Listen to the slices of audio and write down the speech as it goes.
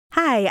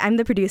Hi, I'm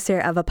the producer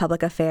of A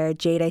Public Affair,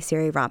 Jade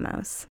Isiri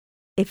Ramos.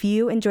 If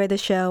you enjoy the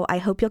show, I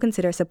hope you'll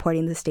consider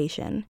supporting the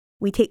station.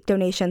 We take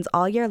donations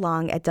all year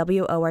long at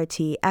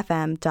wortfm.org.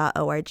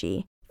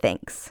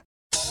 Thanks.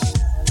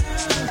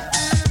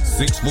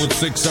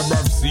 6'6"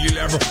 above sea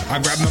level. I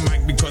grab the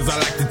mic because I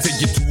like to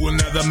take you to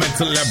another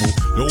mental level.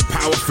 Low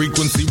power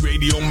frequency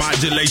radio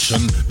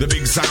modulation. The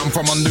big sound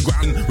from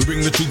underground. We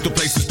bring the truth to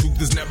places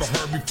truth is never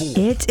heard before.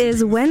 It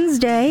is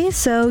Wednesday,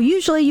 so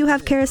usually you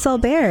have Carousel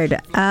Baird.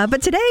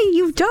 But today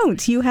you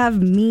don't. You have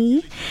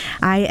me.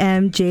 I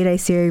am Jade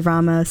Isiri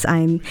Ramos.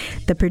 I'm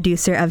the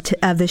producer of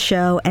the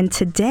show. And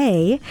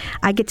today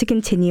I get to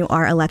continue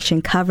our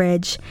election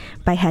coverage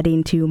by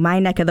heading to my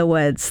neck of the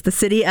woods, the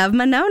city of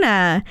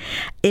Monona.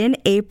 In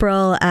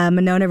April,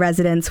 Monona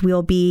residents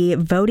will be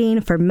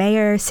voting for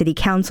mayor, city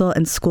council,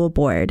 and school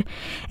board.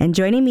 And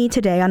joining me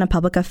today on A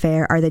Public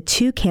Affair are the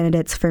two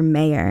candidates for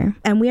mayor.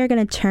 And we are going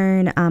to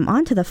turn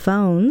onto the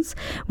phones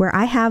where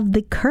I have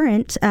the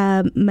current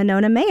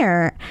Monona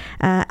mayor.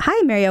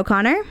 Hi, Mary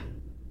O'Connor.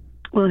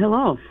 Well,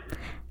 hello.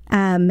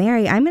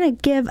 Mary, I'm going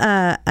to give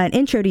an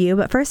intro to you,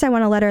 but first I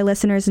want to let our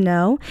listeners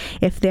know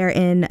if they're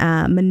in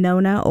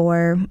Monona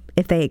or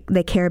if they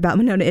care about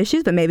Monona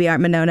issues, but maybe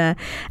aren't Monona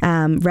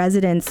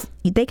residents,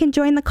 they can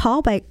join the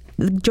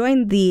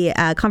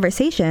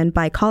conversation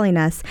by calling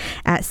us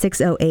at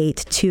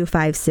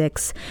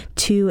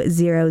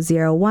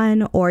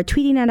 608-256-2001 or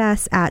tweeting at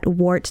us at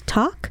Wart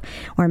Talk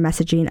or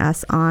messaging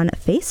us on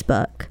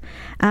Facebook.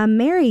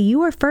 Mary, you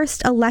were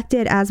first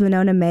elected as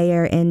Monona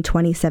mayor in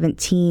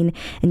 2017,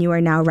 and you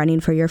are now running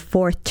for your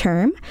fourth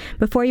term.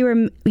 Before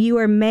you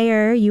were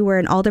mayor, you were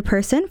an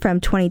alderperson from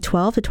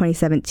 2012 to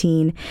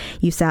 2017.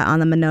 You sat on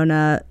the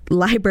Monona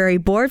Library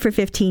Board for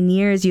 15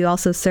 years. You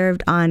also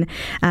served on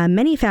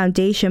many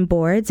foundation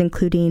boards,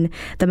 including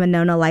the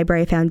Monona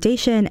Library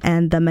Foundation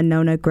and the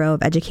Monona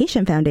Grove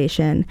Education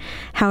Foundation.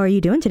 How are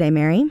you doing today,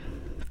 Mary?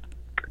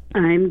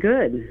 I'm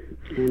good.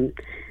 And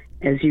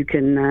as you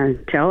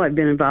can tell, I've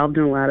been involved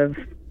in a lot of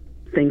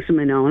things in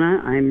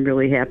Monona. I'm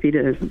really happy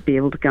to be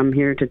able to come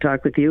here to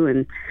talk with you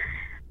and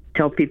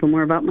tell people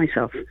more about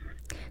myself.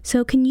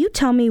 So can you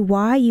tell me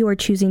why you are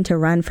choosing to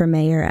run for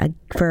mayor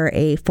for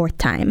a fourth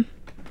time?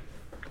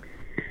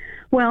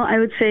 Well, I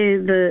would say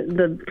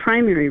the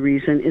primary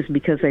reason is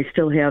because I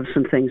still have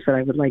some things that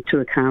I would like to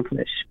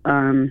accomplish.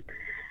 I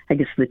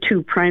guess the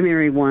two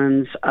primary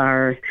ones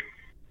are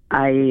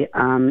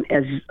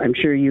as I'm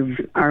sure you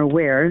are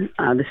aware,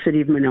 the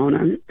city of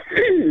Monona,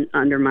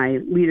 under my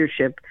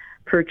leadership,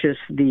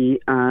 purchased the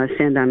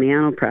San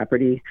Damiano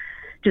property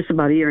just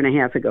about a year and a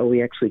half ago.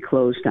 We actually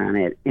closed on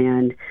it,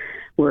 and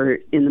we're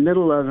in the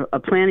middle of a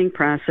planning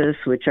process,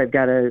 which I've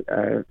got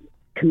a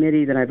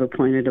committee that I've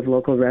appointed of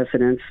local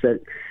residents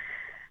that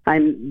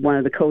I'm one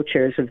of the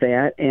co-chairs of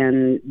that,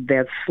 and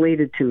that's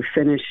slated to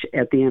finish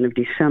at the end of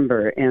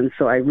December. And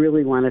so I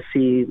really want to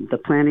see the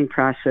planning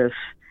process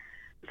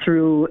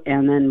through,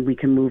 and then we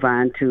can move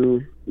on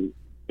to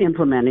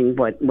implementing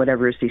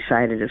whatever is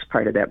decided as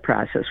part of that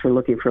process. We're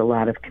looking for a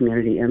lot of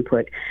community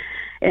input.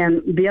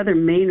 And the other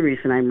main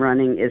reason I'm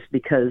running is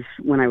because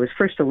when I was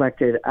first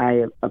elected,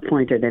 I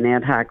appointed an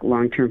ad hoc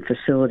long-term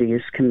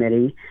facilities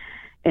committee,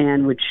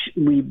 and which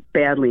we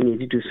badly need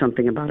to do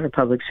something about our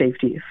public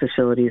safety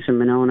facilities in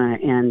Monona.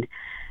 And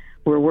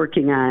we're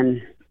working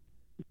on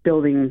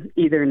building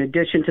either an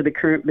addition to the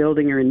current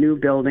building or a new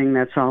building.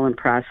 That's all in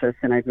process.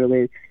 And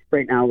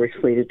right now we're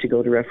slated to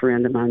go to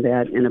referendum on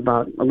that in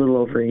about a little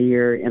over a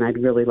year. And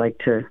I'd really like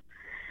to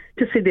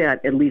see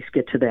that at least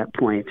get to that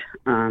point.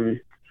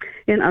 And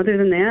other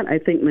than that, I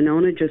think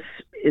Monona just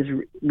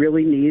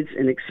really needs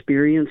an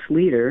experienced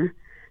leader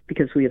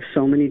because we have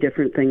so many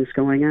different things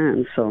going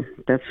on. So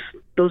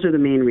those are the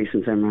main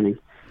reasons I'm running.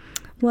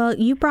 Well,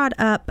 you brought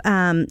up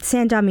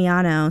San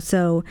Damiano.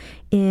 So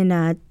in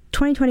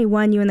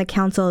 2021, you and the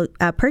council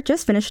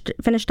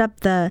finished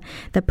up the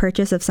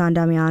purchase of San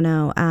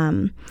Damiano.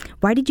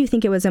 Why did you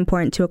think it was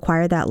important to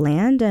acquire that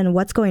land, and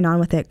what's going on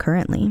with it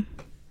currently?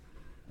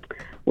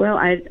 Well,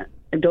 I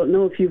don't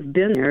know if you've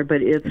been there,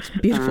 but it's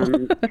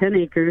beautiful. 10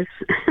 acres.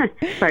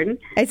 Pardon?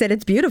 I said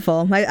it's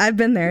beautiful. I've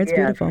been there. It's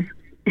beautiful.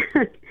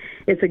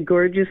 It's a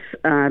gorgeous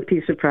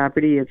piece of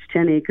property. It's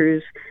 10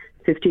 acres,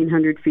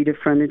 1,500 feet of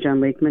frontage on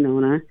Lake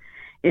Monona,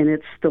 and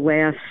it's the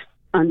last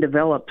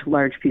undeveloped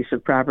large piece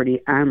of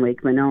property on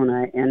Lake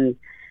Monona, and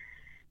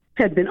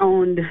had been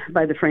owned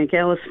by the Frank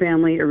Ellis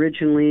family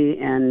originally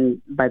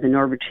and by the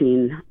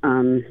Norbertine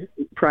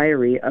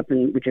Priory,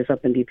 which is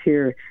up in De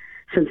Pere,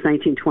 since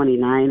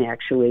 1929,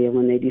 actually. And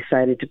when they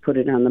decided to put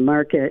it on the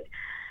market,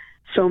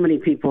 so many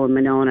people in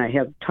Monona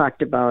have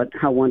talked about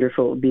how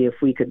wonderful it would be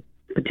if we could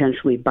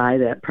potentially buy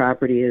that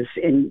property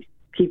and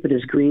keep it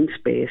as green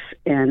space.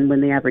 And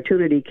when the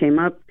opportunity came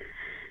up,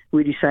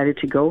 we decided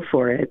to go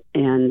for it.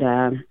 And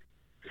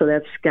so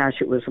it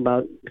was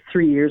about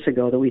 3 years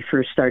ago that we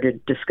first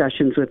started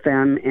discussions with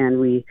them,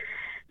 and we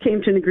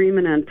came to an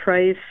agreement on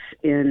price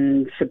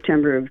in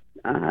September of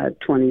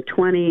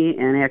 2020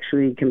 and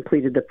actually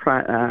completed the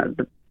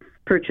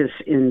purchase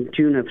in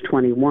June of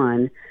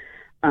 21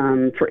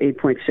 for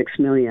 $8.6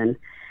 million.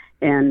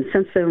 And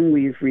since then,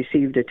 we've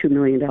received a $2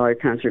 million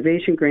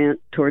conservation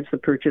grant towards the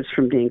purchase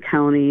from Dane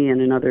County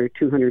and another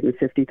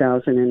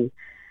 $250,000 in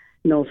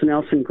Knowles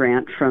Nelson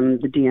grant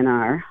from the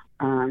DNR.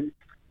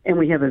 And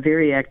we have a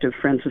very active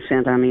Friends of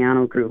San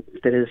Damiano group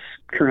that is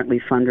currently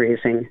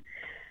fundraising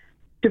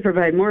to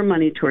provide more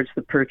money towards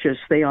the purchase.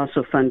 They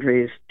also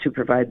fundraise to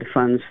provide the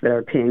funds that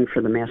are paying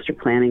for the master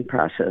planning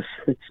process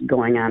that's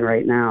going on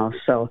right now.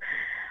 So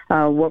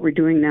what we're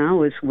doing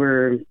now is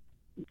we're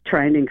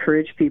trying to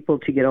encourage people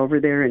to get over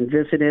there and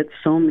visit it.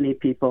 So many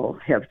people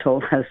have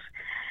told us,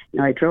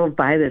 I drove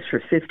by this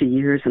for 50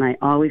 years and I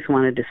always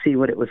wanted to see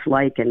what it was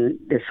like, and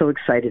they're so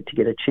excited to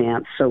get a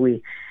chance. So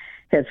we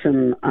had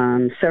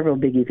several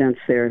big events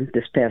there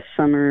this past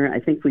summer. I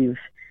think we've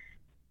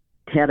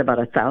had about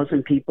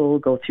 1,000 people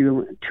go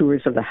through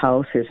tours of the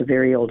house. There's a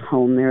very old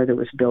home there that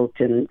was built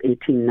in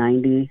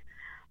 1890.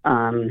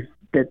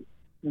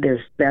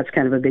 That's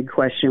kind of a big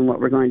question, what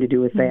we're going to do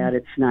with that.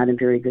 It's not in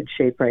very good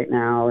shape right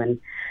now. And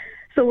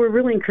so we're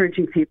really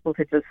encouraging people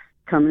to just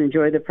come and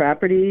enjoy the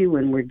property.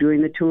 When we're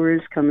doing the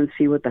tours, come and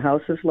see what the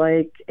house is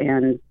like.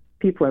 And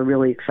people are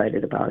really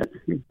excited about it.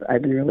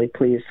 I've been really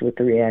pleased with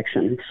the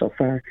reaction so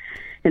far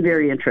and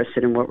very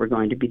interested in what we're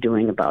going to be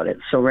doing about it.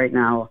 So right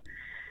now,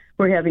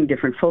 we're having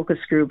different focus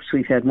groups.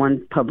 We've had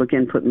one public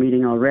input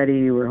meeting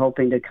already. We're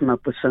hoping to come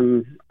up with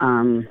some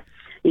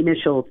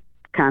initial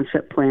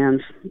concept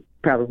plans,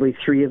 probably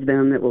 3 of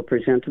them that we'll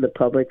present to the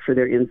public for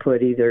their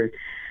input either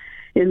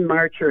in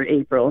March or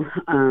April.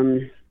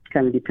 Kind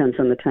of depends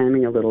on the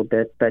timing a little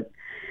bit. But,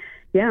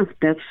 yeah,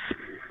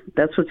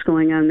 that's what's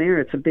going on there.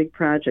 It's a big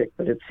project,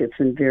 but it's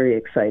been very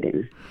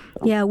exciting.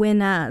 So. Yeah, when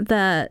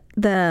the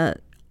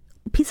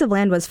piece of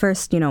land was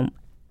first,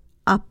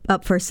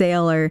 up for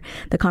sale, or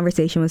the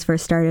conversation was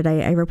first started,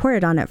 I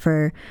reported on it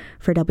for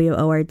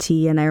WORT,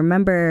 and I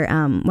remember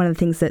one of the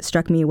things that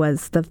struck me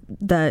was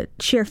the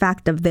sheer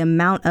fact of the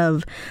amount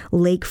of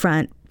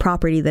lakefront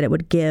property that it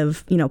would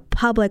give,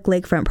 public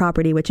lakefront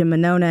property, which in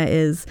Monona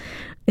is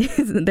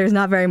there's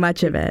not very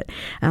much of it.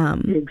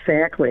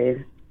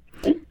 Exactly.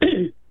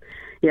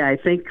 Yeah, I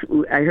think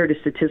I heard a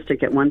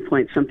statistic at one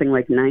point, something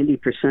like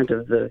 90%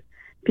 of the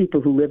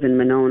people who live in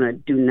Monona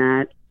do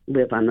not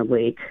live on the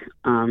lake.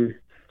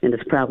 And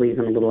it's probably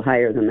even a little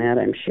higher than that,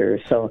 I'm sure.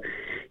 So,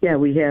 yeah,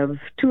 we have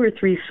 2 or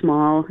 3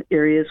 small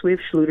areas. We have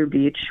Schluter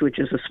Beach, which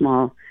is a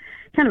small,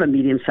 kind of a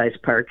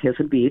medium-sized park, has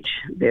a beach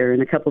there,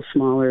 and a couple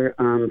smaller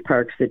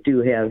parks that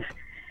do have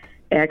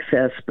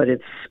access, but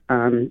it's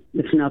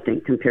nothing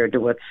compared to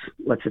what's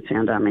at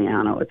San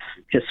Damiano. It's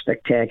just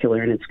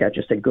spectacular, and it's got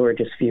just a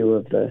gorgeous view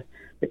of the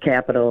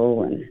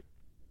Capitol and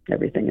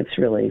everything. It's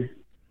really a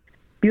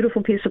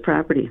beautiful piece of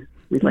property.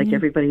 We'd like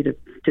everybody to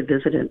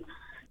visit it.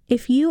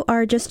 If you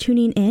are just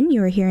tuning in,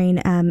 you're hearing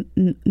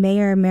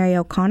Mayor Mary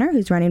O'Connor,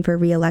 who's running for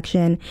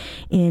re-election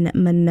in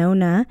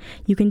Monona.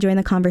 You can join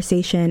the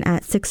conversation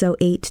at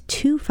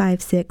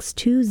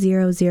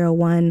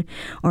 608-256-2001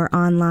 or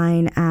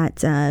online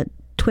at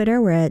Twitter.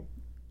 We're at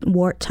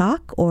Wart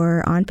Talk,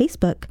 or on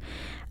Facebook.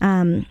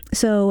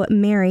 So,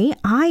 Mary,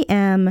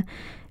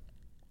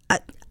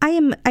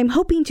 I'm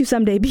hoping to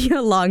someday be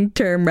a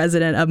long-term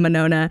resident of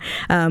Monona,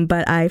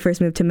 but I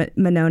first moved to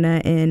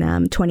Monona in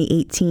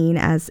 2018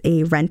 as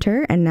a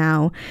renter, and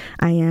now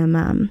I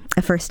am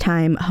a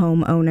first-time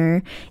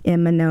homeowner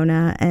in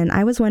Monona. And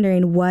I was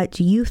wondering what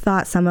you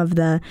thought some of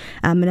the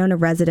Monona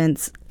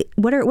residents,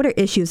 what are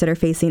issues that are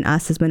facing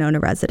us as Monona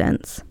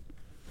residents?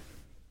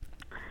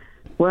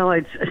 Well,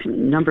 it's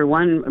number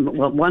one.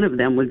 Well, one of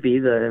them would be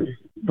the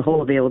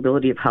whole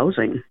availability of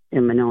housing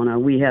in Monona.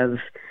 We have.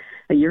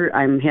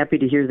 I'm happy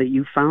to hear that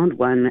you found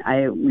one.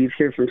 We've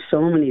heard from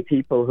so many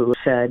people who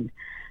said,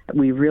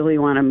 we really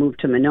want to move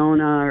to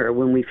Monona, or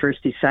when we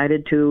first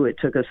decided to, it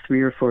took us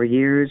 3 or 4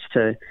 years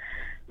to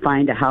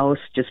find a house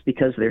just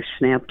because they're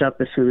snapped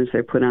up as soon as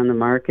they're put on the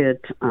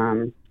market.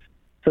 So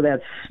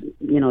that's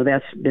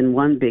been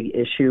one big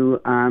issue.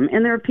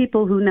 And there are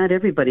people who, not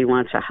everybody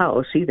wants a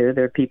house either.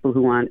 There are people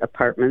who want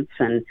apartments,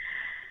 and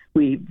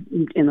we,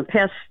 in the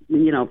past,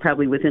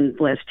 probably within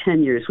the last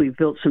 10 years, we've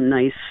built some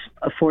nice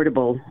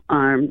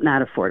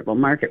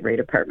market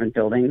rate apartment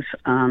buildings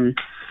that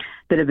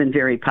have been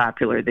very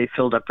popular. They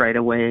filled up right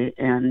away.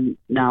 And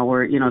now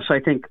so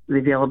I think the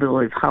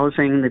availability of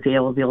housing, the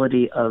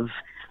availability of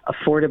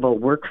affordable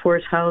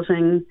workforce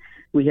housing,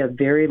 we have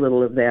very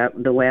little of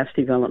that. The last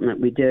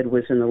development we did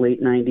was in the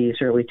late 90s,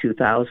 early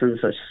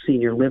 2000s, a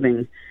senior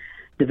living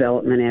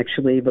development,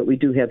 actually, but we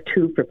do have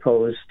 2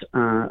 proposed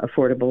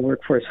affordable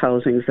workforce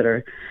housings that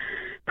are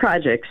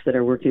projects that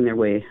are working their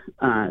way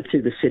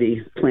through the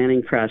city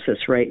planning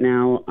process right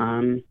now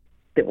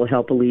that will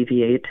help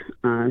alleviate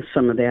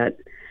some of that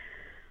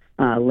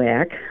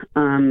lack.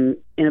 And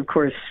of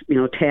course,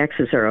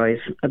 taxes are always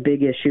a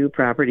big issue,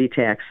 property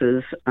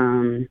taxes.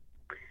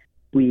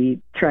 We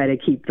try to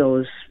keep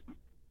those,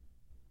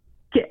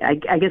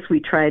 I guess we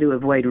try to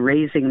avoid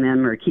raising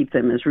them or keep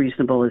them as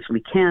reasonable as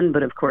we can,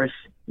 but of course,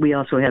 we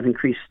also have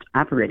increased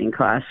operating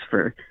costs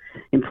for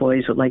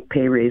employees would like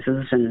pay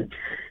raises, and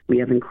we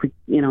have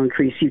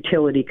increased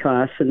utility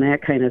costs and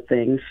that kind of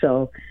thing.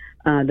 So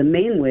The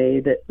main way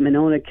that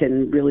Monona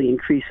can really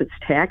increase its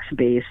tax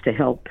base to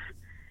help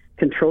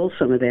control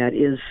some of that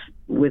is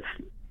with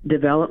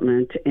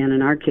development, and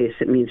in our case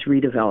it means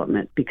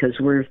redevelopment, because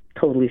we're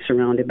totally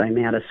surrounded by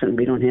Madison.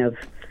 We don't have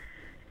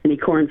any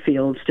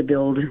cornfields to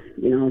build,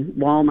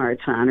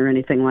 Walmarts on or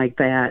anything like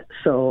that.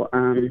 So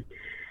and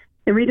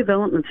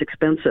redevelopment's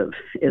expensive.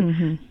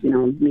 It's,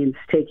 means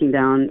taking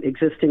down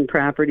existing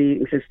property,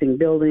 existing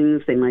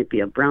buildings. They might be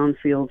a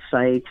brownfield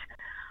site,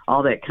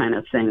 all that kind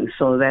of thing.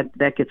 So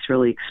that gets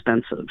really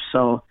expensive.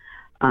 So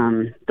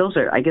those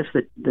are, I guess,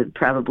 the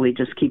probably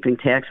just keeping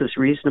taxes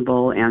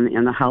reasonable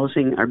and the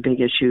housing are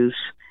big issues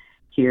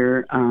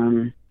here.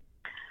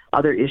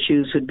 Other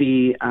issues would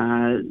be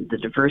the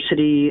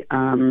diversity.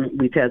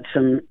 We've had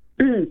some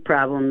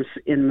problems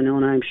in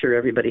Monona, I'm sure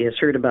everybody has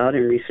heard about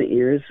in recent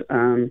years,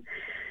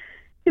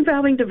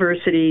 involving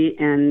diversity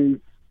and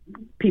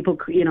people,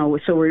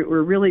 so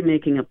we're really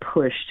making a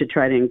push to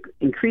try to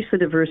increase the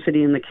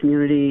diversity in the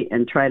community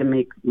and try to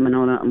make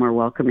Monona a more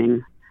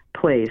welcoming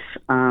place.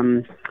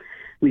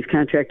 We've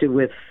contracted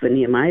with the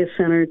Nehemiah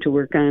Center to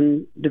work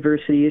on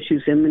diversity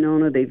issues in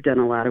Monona. They've done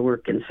a lot of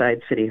work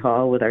inside City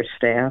Hall with our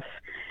staff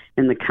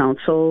and the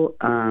council.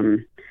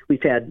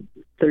 We've had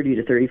 30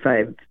 to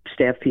 35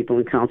 staff people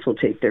in council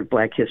take their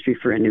Black History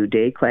for a New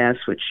Day class,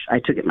 which I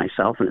took it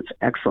myself, and it's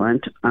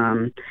excellent.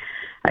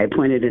 I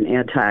appointed an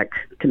ad hoc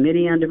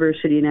committee on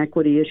diversity and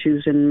equity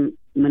issues in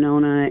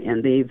Monona,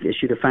 and they've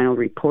issued a final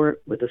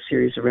report with a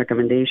series of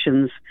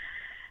recommendations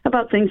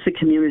about things the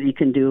community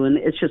can do. And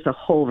it's just a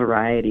whole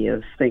variety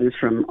of things,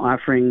 from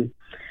offering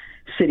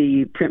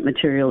city print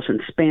materials in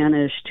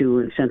Spanish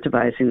to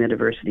incentivizing the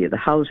diversity of the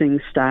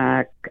housing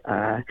stock,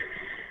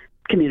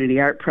 community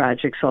art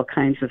projects, all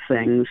kinds of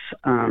things.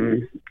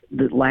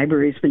 The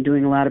library's been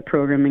doing a lot of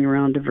programming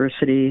around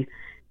diversity,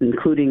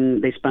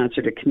 including they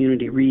sponsored a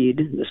community read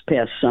this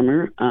past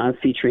summer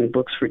featuring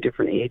books for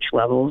different age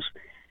levels.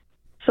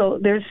 So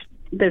there's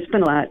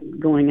been a lot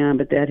going on,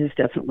 but that has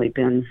definitely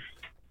been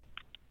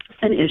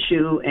an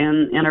issue,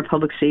 and our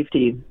public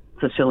safety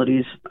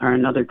facilities are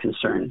another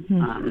concern.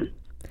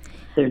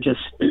 They're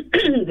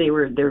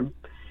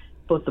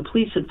both the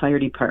police and fire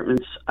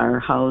departments are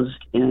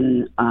housed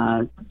in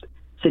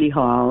City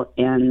Hall,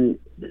 and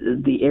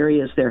the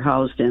areas they're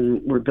housed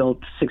in were built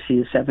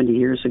 60 to 70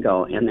 years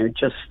ago, and they're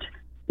just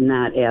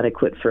not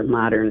adequate for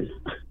modern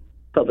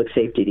public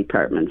safety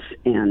departments.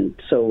 And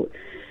so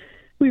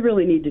we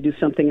really need to do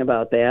something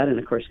about that, and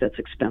of course that's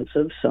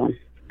expensive, so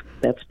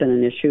that's been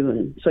an issue.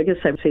 And so I guess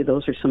I would say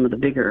those are some of the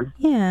bigger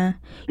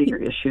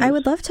issues. I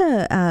would love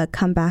to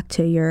come back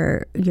to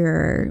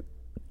your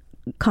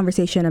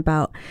conversation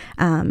about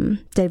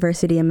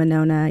diversity in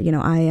Monona.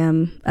 I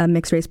am a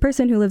mixed race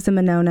person who lives in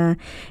Monona,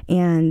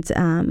 and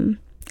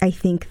I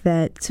think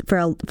that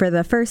for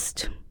the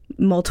first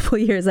multiple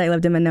years I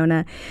lived in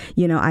Monona,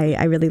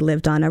 I really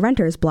lived on a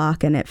renter's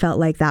block, and it felt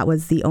like that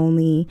was the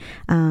only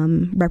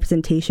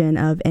representation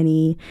of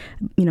any,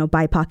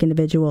 BIPOC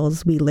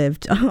individuals. We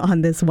lived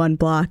on this one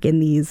block in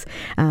these,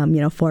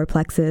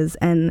 fourplexes,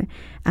 and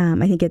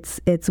I think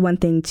it's one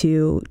thing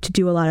to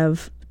do a lot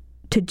of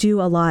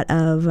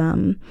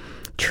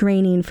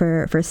training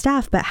for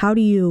staff, but how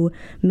do you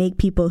make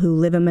people who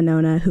live in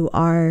Monona, who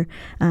are,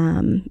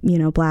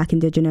 Black,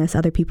 Indigenous,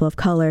 other people of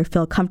color,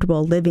 feel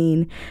comfortable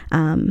living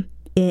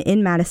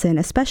in Madison,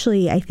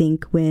 especially I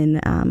think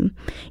when,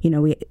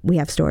 we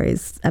have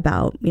stories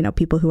about,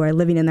 people who are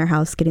living in their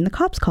house getting the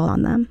cops called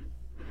on them.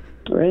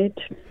 Right.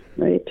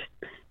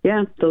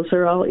 Yeah, those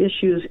are all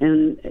issues.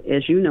 And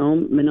as you know,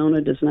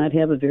 Monona does not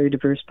have a very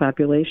diverse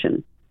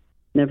population.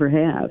 Never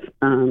have.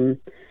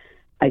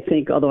 I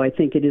think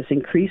it is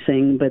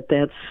increasing, but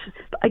that's,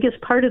 I guess,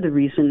 part of the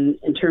reason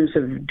in terms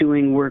of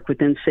doing work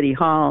within City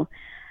Hall.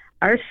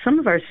 Some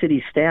of our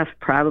city staff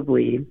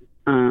probably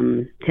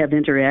have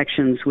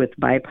interactions with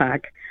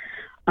BIPOC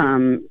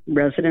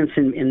residents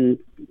and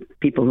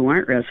people who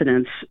aren't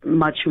residents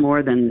much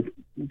more than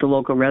the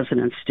local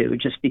residents do,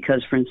 just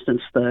because, for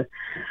instance, the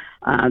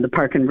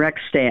Park and Rec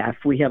staff,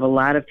 we have a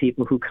lot of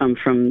people who come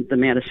from the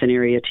Madison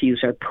area to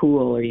use our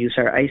pool or use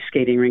our ice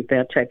skating rink,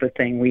 that type of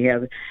thing. We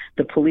have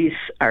the police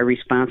are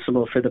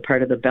responsible for the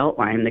part of the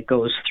Beltline that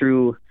goes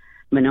through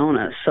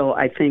Monona. So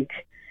I think,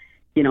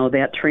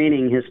 that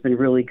training has been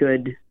really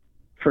good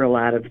for a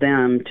lot of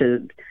them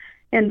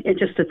and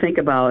just to think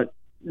about,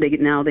 they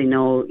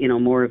know,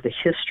 more of the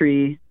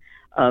history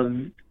of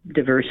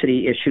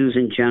diversity issues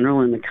in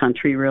general in the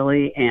country,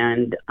 really.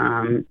 And,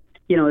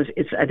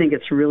 I think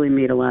it's really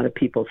made a lot of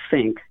people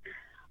think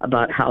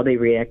about how they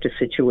react to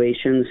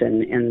situations.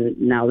 And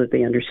now that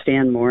they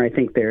understand more, I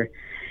think they're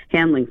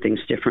handling things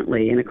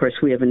differently. And of course,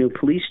 we have a new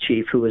police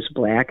chief who is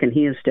Black, and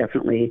he has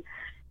definitely,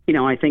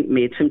 I think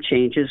made some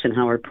changes in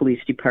how our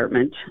police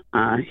department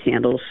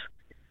handles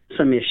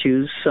some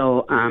issues.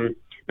 So,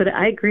 but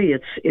I agree,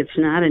 it's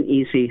not an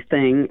easy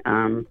thing.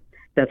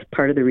 That's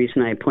part of the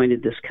reason I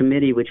appointed this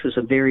committee, which was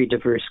a very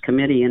diverse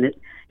committee. And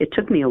it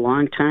took me a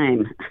long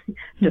time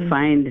to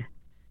find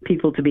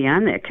people to be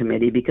on that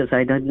committee, because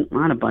I didn't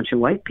want a bunch of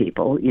white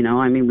people. We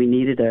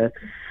needed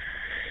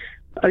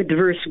a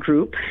diverse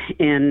group,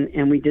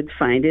 and we did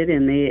find it,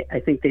 and I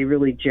think they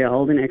really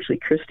gelled, and actually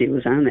Christy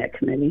was on that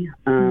committee,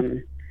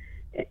 and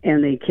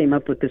they came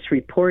up with this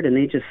report, and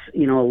they just, a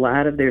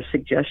lot of their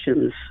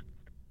suggestions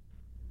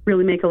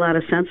really make a lot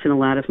of sense, and a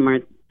lot of them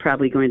aren't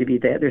probably going to be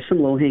that. There's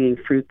some low-hanging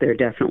fruit there,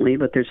 definitely,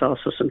 but there's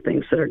also some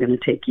things that are going to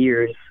take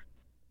years,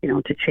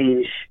 to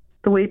change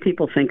the way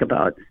people think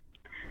about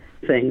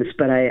things.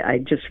 But I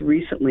just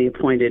recently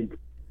appointed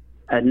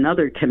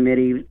another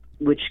committee,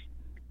 which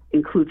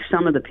includes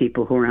some of the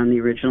people who are on the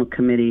original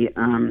committee,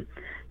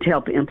 to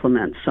help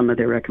implement some of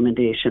their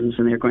recommendations.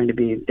 And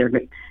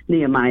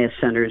Nehemiah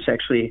Center is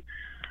actually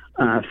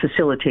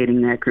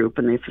facilitating that group,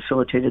 and they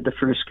facilitated the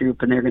first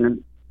group, and they're going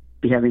to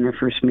be having their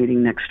first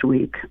meeting next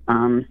week.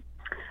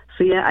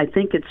 So yeah, I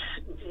think it's,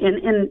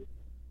 and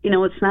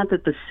it's not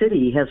that the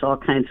city has all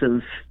kinds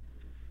of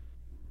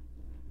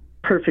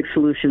perfect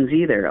solutions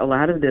either. A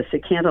lot of this,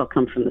 it can't all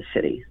come from the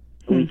city.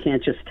 We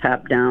can't just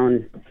top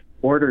down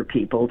order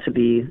people to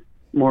be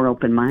more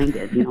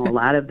open-minded. A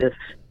lot of this,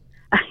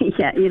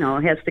 it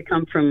has to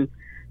come from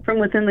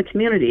within the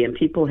community. And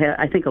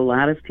I think a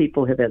lot of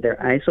people have had their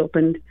eyes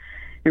opened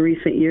in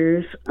recent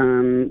years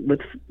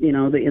with,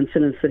 the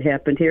incidents that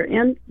happened here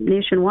and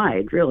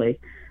nationwide, really,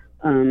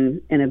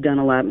 and have done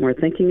a lot more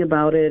thinking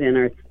about it and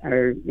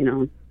are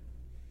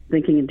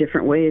thinking in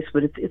different ways.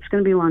 But it's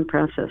going to be a long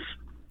process.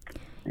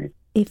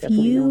 If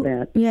you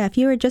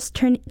were just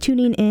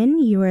tuning in,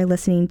 you are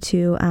listening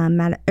to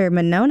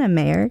Monona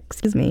Mayor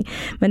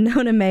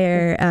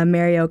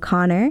Mary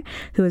O'Connor,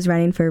 who is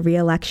running for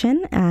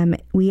re-election.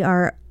 We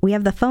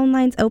have the phone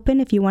lines open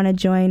if you want to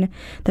join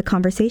the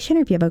conversation, or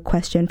if you have a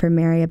question for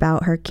Mary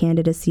about her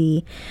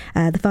candidacy.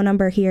 The phone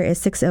number here is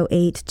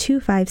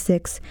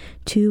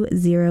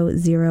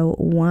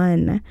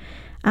 608-256-2001.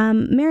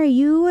 Mary,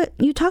 you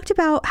talked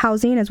about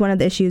housing as one of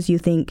the issues you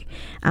think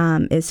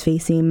is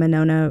facing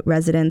Monona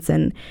residents,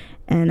 and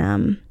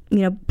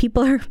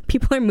people are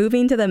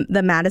moving to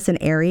the Madison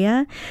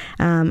area.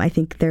 I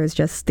think there was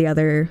just the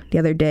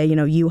other day,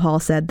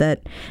 U-Haul said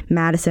that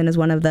Madison is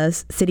one of the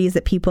cities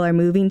that people are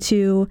moving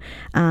to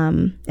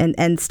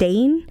and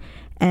staying,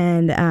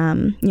 and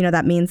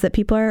that means that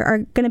people are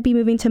going to be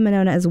moving to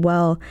Monona as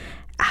well.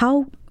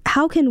 How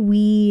can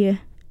we,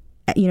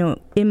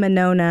 in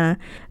Monona,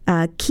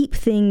 keep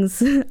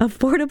things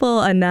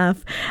affordable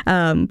enough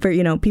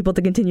for people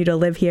to continue to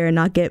live here and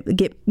not get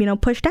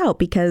pushed out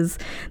because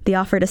the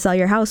offer to sell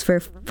your house for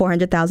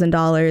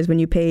 $400,000 when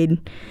you paid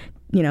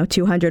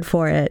 $200,000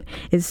 for it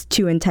is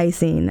too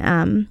enticing.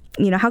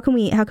 How can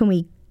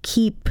we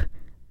keep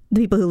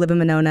the people who live in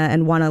Monona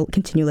and want to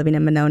continue living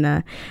in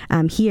Monona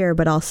here,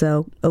 but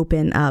also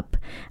open up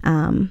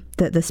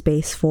the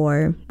space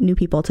for new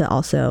people to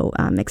also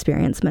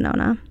experience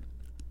Monona?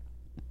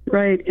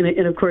 Right,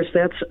 and of course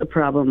that's a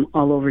problem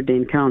all over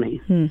Dane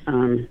County.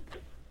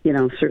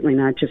 Certainly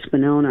not just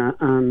Monona.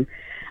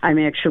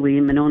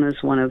 Monona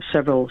is one of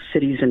several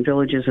cities and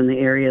villages in the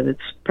area that's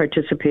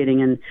participating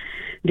in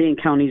Dane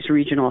County's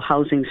Regional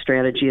Housing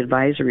Strategy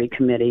Advisory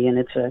Committee, and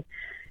it's a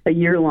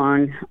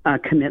year-long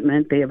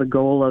commitment. They have a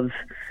goal of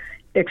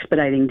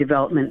expediting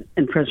development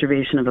and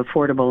preservation of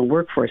affordable and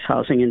workforce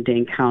housing in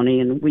Dane County,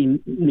 and we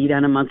meet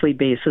on a monthly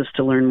basis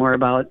to learn more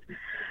about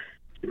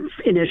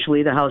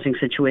initially the housing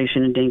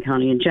situation in Dane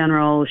County in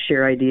general,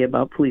 share idea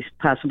about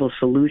possible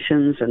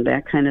solutions and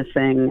that kind of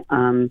thing.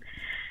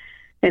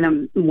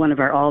 And one of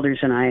our alders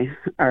and I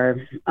are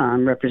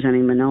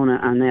representing Monona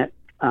on that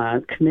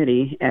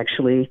committee,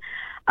 actually.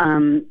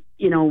 We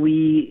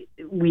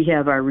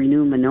have our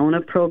Renew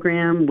Monona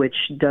program, which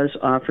does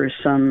offer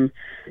some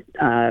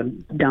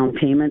down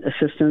payment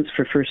assistance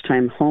for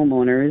first-time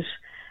homeowners.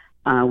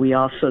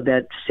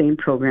 That same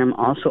program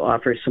also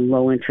offers some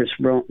low-interest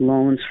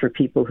loans for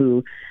people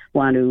who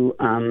want to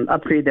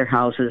upgrade their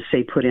houses,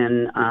 say put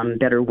in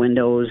better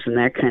windows and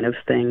that kind of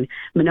thing.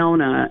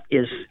 Monona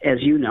is,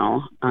 as you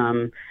know,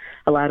 a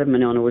lot of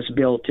Monona was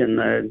built in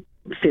the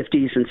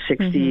 50s and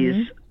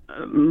 60s.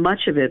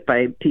 Much of it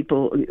by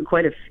people,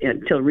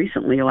 until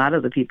recently, a lot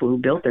of the people who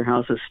built their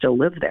houses still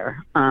live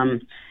there.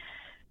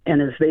 And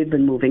as they've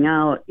been moving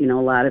out, a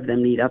lot of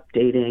them need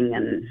updating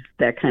and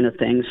that kind of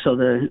thing.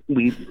 So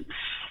we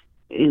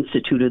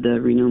instituted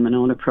the Renew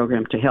Monona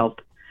program to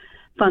help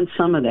fund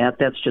some of that.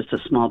 That's just a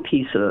small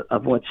piece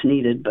of what's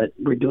needed, but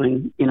we're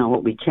doing,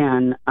 what we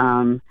can.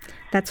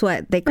 That's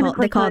what they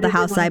call the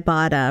house I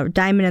bought a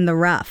diamond in the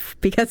rough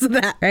because of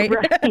that, right?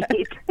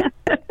 Right.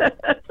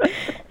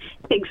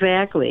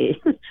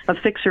 Exactly. A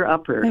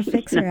fixer-upper. A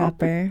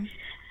fixer-upper.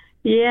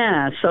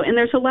 Yeah. So, and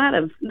there's a lot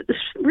of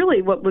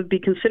really what would be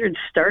considered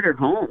starter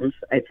homes,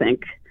 I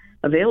think,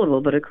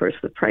 available. But of course,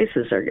 the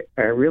prices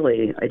are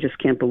really, I just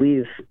can't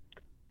believe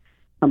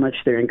how much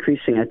they're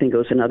increasing. I think it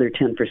was another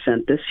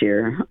 10% this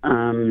year.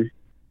 So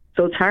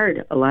it's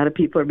hard. A lot of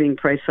people are being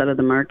priced out of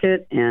the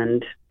market,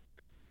 and,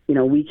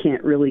 we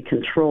can't really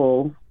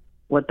control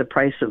what the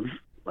price of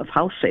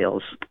house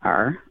sales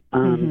are.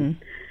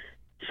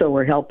 So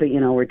we're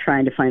helping, we're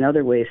trying to find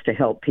other ways to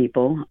help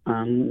people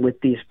with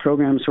these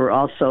programs. We're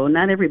also,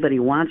 not everybody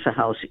wants a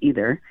house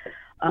either.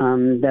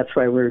 That's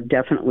why we're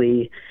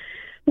definitely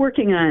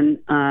working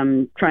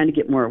on trying to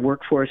get more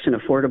workforce and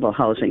affordable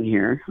housing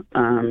here.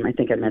 I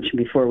think I mentioned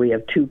before we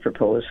have 2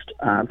 proposed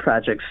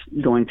projects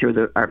going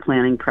through our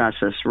planning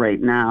process right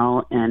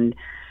now. And,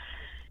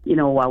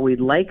 while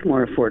we'd like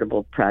more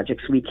affordable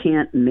projects, we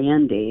can't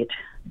mandate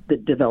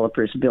that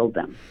developers build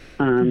them.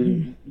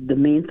 The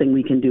main thing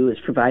we can do is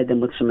provide them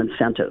with some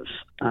incentives,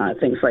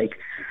 things like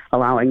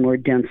allowing more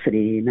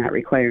density, not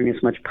requiring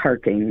as much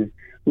parking,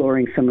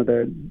 lowering some of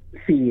the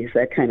fees,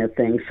 that kind of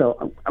thing.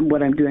 So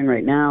what I'm doing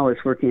right now is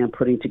working on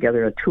putting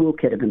together a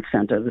toolkit of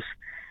incentives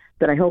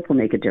that I hope will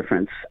make a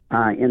difference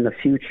in the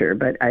future.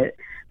 But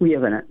we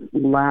have a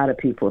lot of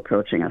people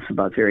approaching us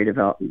about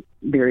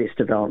various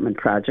development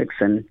projects,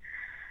 and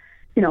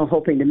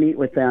hoping to meet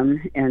with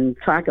them and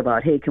talk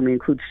about, hey, can we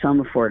include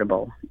some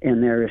affordable in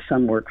there,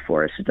 some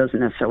workforce? It doesn't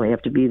necessarily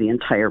have to be the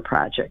entire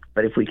project,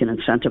 but if we can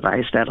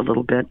incentivize that a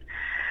little bit,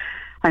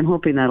 I'm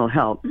hoping that'll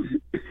help.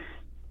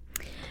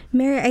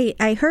 Mary,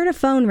 I heard a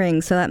phone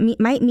ring, so that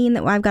might mean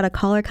that I've got a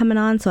caller coming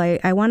on. So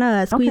I want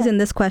to squeeze in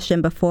this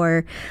question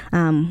before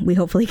we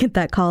hopefully get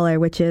that caller,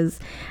 which is,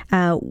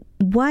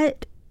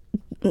 what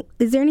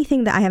is there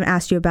anything that I haven't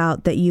asked you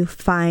about that you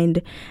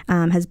find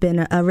has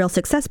been a real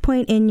success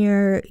point in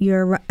your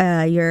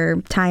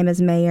time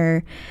as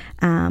mayor,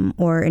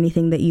 or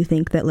anything that you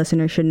think that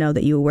listeners should know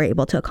that you were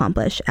able to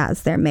accomplish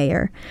as their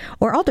mayor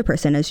or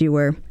alderperson, as you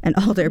were an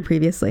alder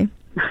previously?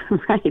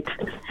 Right.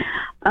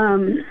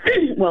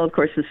 Well, of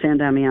course, the San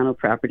Damiano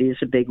property is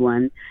a big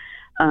one.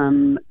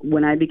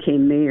 When I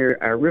became mayor,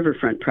 our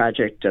riverfront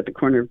project at the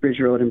corner of Bridge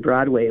Road and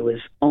Broadway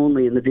was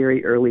only in the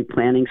very early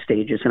planning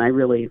stages, and I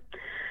really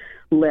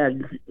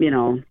led,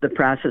 the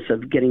process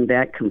of getting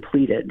that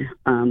completed.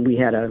 We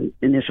had an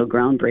initial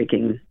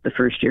groundbreaking the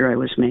first year I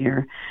was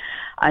mayor.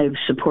 I've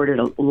supported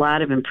a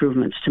lot of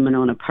improvements to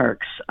Monona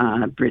parks,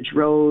 Bridge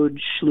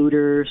Road,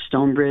 Schluter,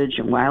 Stonebridge,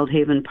 and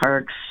Wildhaven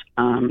parks,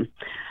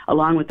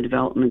 along with the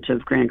development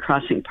of Grand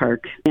Crossing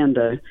Park and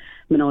the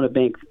Monona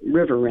Bank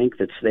River Rink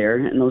that's there,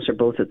 and those are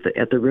both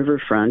at the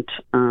riverfront.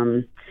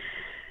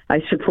 I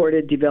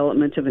supported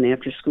development of an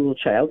after-school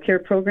child care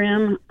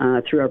program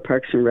through our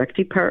Parks and Rec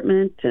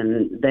department,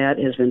 and that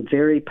has been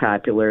very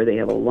popular. They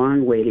have a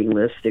long waiting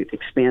list. It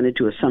expanded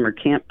to a summer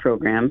camp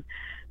program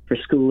for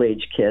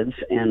school-age kids,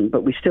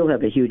 but we still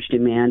have a huge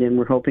demand, and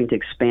we're hoping to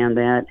expand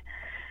that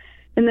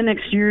in the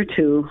next year or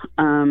 2.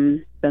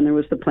 Then there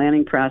was the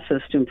planning process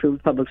to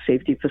improve public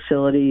safety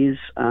facilities.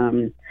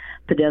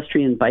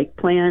 Pedestrian bike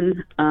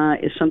plan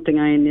is something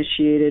I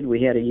initiated.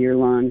 We had a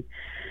year-long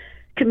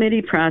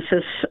committee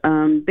process.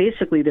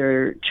 Basically,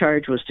 their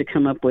charge was to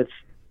come up with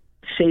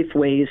safe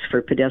ways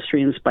for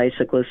pedestrians,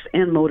 bicyclists,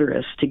 and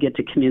motorists to get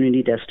to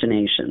community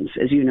destinations.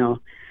 As you know,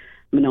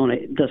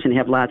 Monona doesn't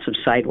have lots of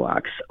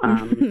sidewalks.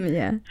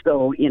 Yeah.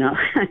 So,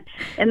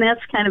 and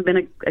that's kind of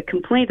been a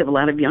complaint of a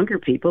lot of younger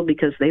people,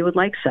 because they would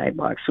like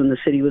sidewalks. When the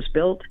city was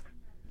built,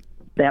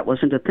 that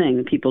wasn't a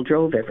thing. People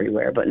drove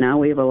everywhere. But now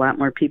we have a lot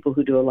more people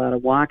who do a lot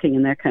of walking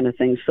and that kind of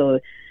thing. So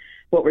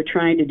what we're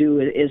trying to do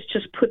is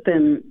just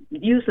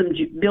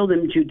build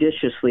them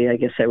judiciously, I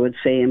guess I would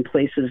say, in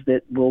places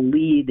that will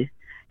lead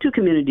to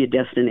community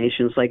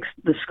destinations like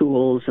the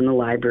schools and the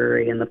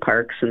library and the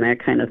parks and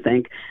that kind of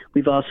thing.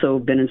 We've also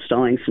been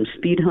installing some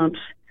speed humps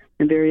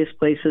in various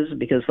places,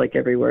 because like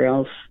everywhere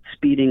else,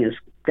 speeding has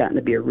gotten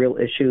to be a real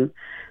issue,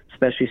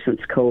 especially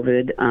since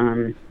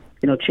COVID.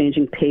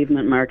 Changing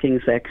pavement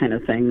markings, that kind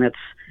of thing.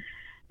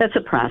 That's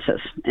a process,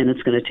 and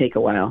it's going to take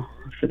a while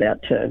for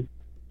that to,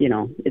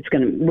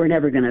 we're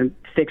never going to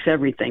fix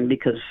everything,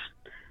 because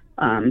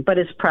but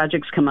as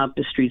projects come up,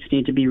 the streets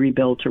need to be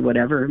rebuilt or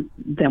whatever,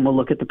 then we'll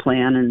look at the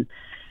plan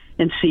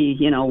and see,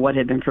 what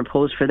had been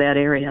proposed for that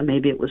area.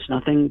 Maybe it was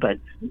nothing, but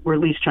we're at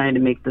least trying to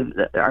make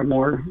our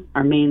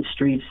main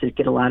streets that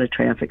get a lot of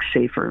traffic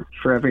safer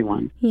for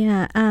everyone.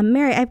 Yeah.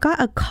 Mary, I've got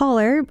a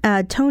caller.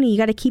 Tony, you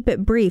got to keep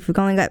it brief. We've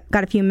only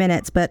got a few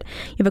minutes, but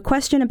you have a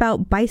question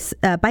about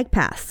bike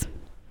paths.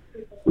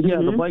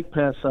 Yeah, the bike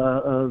paths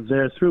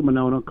there through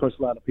Monona. Of course,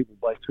 a lot of people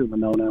bike through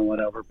Monona and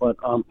whatever, but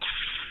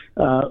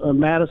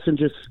Madison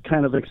just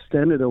kind of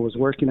extended or was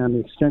working on the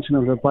extension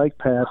of the bike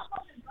path,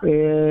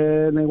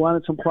 and they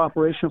wanted some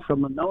cooperation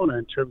from Monona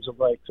in terms of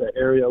like the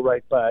area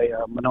right by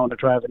Monona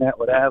Drive and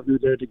Atwood Avenue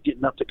there to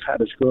getting up to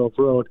Cottage Grove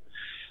Road.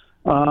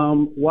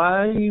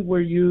 Why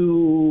were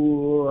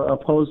you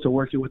opposed to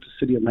working with the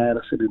city of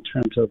Madison in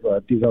terms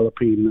of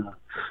developing,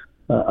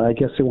 I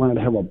guess they wanted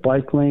to have a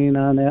bike lane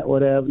on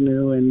Atwood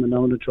Avenue and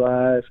Monona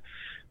Drive.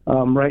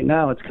 Right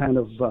now it's kind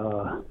of,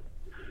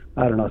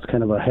 it's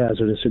kind of a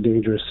hazardous or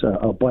dangerous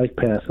bike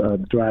path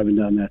driving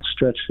down that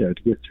stretch there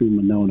to get through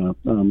Monona.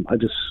 I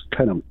just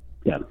kind of,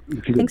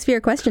 Thanks for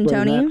your question,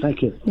 Tony. That.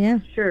 Thank you. Yeah.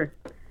 Sure.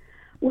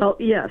 Well,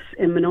 yes,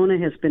 and Monona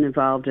has been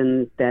involved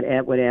in that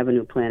Atwood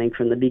Avenue planning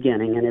from the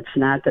beginning, and it's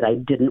not that I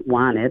didn't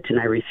want it and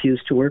I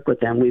refused to work with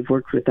them. We've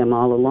worked with them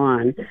all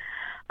along.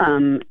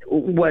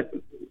 What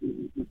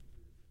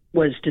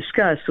was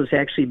discussed was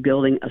actually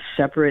building a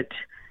separate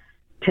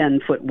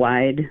 10-foot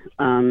wide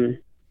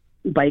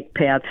bike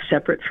path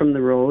separate from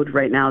the road.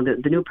 Right now,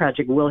 the new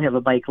project will have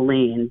a bike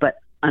lane, but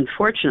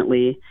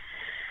unfortunately,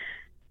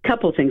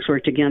 couple things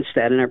worked against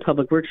that, and our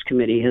Public Works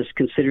Committee has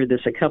considered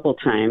this a couple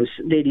times.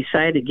 They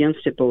decided against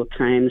it both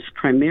times,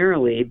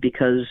 primarily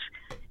because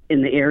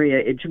in the area,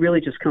 it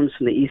really just comes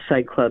from the East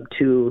Side Club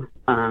to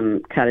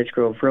Cottage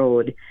Grove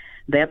Road.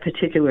 That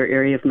particular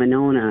area of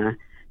Monona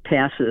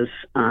passes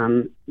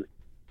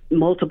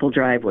multiple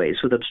driveways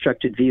with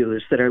obstructed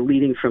views that are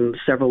leading from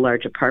several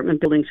large apartment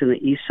buildings in the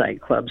East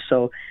Side Club.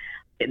 So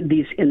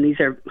these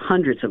are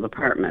hundreds of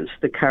apartments.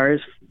 The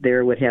cars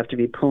there would have to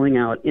be pulling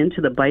out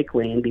into the bike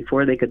lane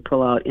before they could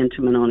pull out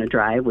into Monona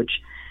Drive, which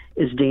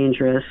is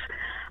dangerous.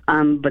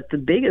 But the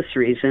biggest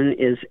reason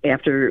is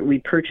after we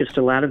purchased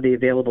a lot of the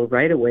available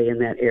right-of-way in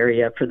that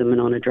area for the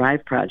Monona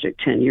Drive project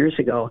 10 years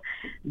ago,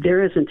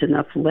 there isn't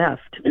enough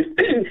left,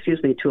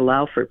 to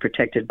allow for a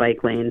protected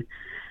bike lane,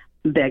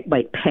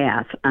 bike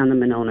path on the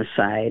Monona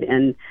side.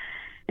 And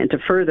to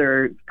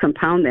further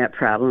compound that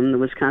problem, the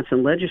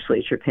Wisconsin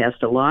legislature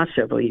passed a law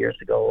several years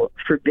ago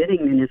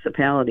forbidding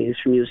municipalities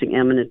from using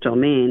eminent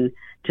domain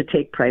to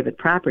take private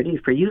property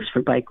for use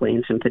for bike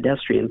lanes and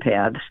pedestrian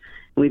paths.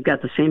 We've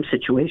got the same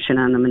situation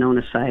on the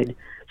Monona side,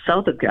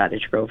 south of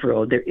Cottage Grove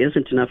Road. There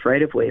isn't enough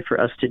right-of-way for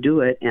us to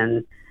do it,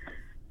 and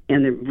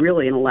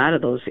really in a lot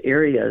of those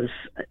areas,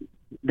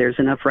 there's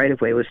enough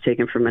right-of-way was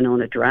taken from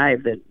Monona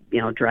Drive that,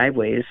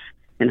 driveways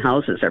and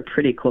houses are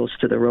pretty close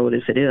to the road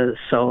as it is.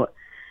 So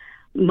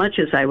much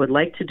as I would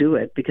like to do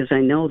it, because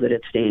I know that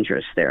it's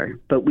dangerous there,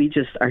 but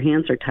our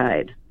hands are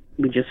tied.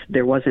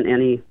 There wasn't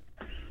any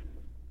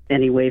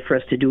way for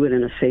us to do it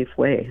in a safe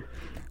way.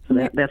 So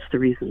that's the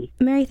reason.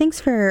 Mary,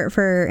 thanks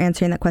for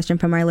answering that question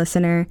from our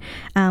listener.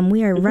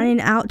 We are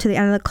running out to the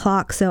end of the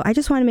clock, so I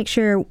just want to make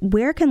sure,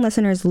 where can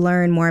listeners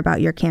learn more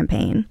about your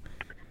campaign?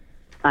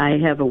 I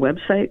have a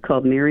website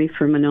called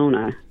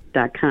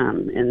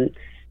maryformonona.com, and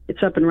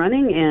it's up and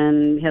running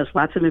and has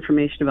lots of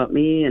information about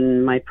me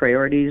and my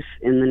priorities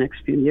in the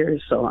next few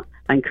years. So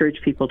I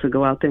encourage people to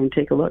go out there and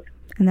take a look.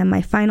 And then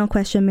my final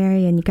question,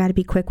 Mary, and you got to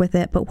be quick with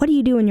it, but what do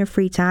you do in your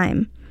free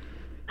time?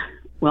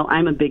 Well,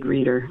 I'm a big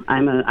reader.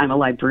 I'm a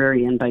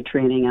librarian by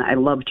training. I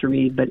love to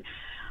read, but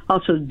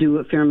also do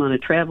a fair amount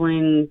of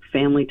traveling,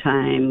 family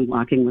time,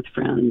 walking with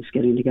friends,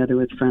 getting together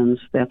with friends,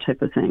 that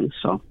type of thing.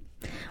 So,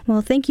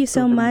 well, thank you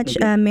so much.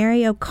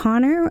 Mary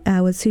O'Connor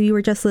was who you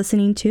were just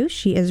listening to.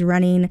 She is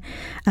running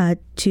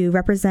to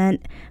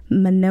represent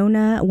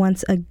Monona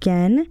once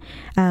again.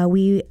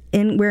 We're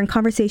in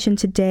conversation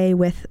today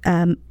with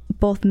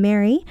both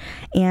Mary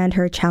and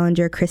her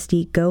challenger,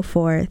 Christy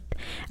Goforth.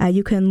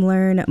 You can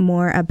learn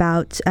more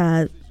about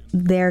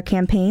their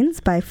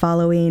campaigns by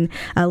following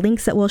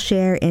links that we'll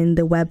share in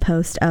the web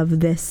post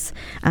of this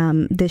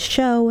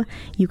show.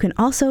 You can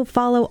also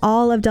follow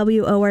all of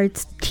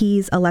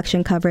WORT's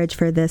election coverage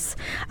for this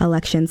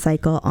election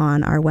cycle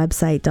on our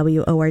website,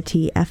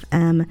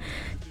 WORTFM.org.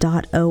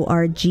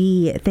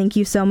 Thank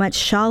you so much,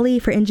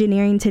 Shali, for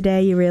engineering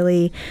today. You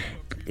really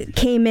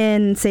came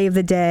in, saved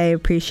the day.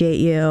 Appreciate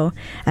you.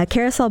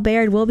 Carousel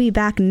Baird will be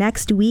back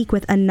next week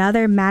with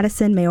another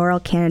Madison mayoral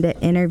candidate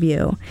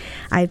interview.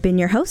 I've been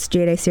your host,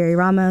 Jade Siri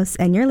Ramos,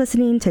 and you're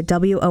listening to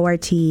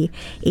WORT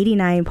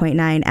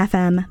 89.9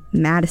 FM,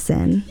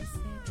 Madison.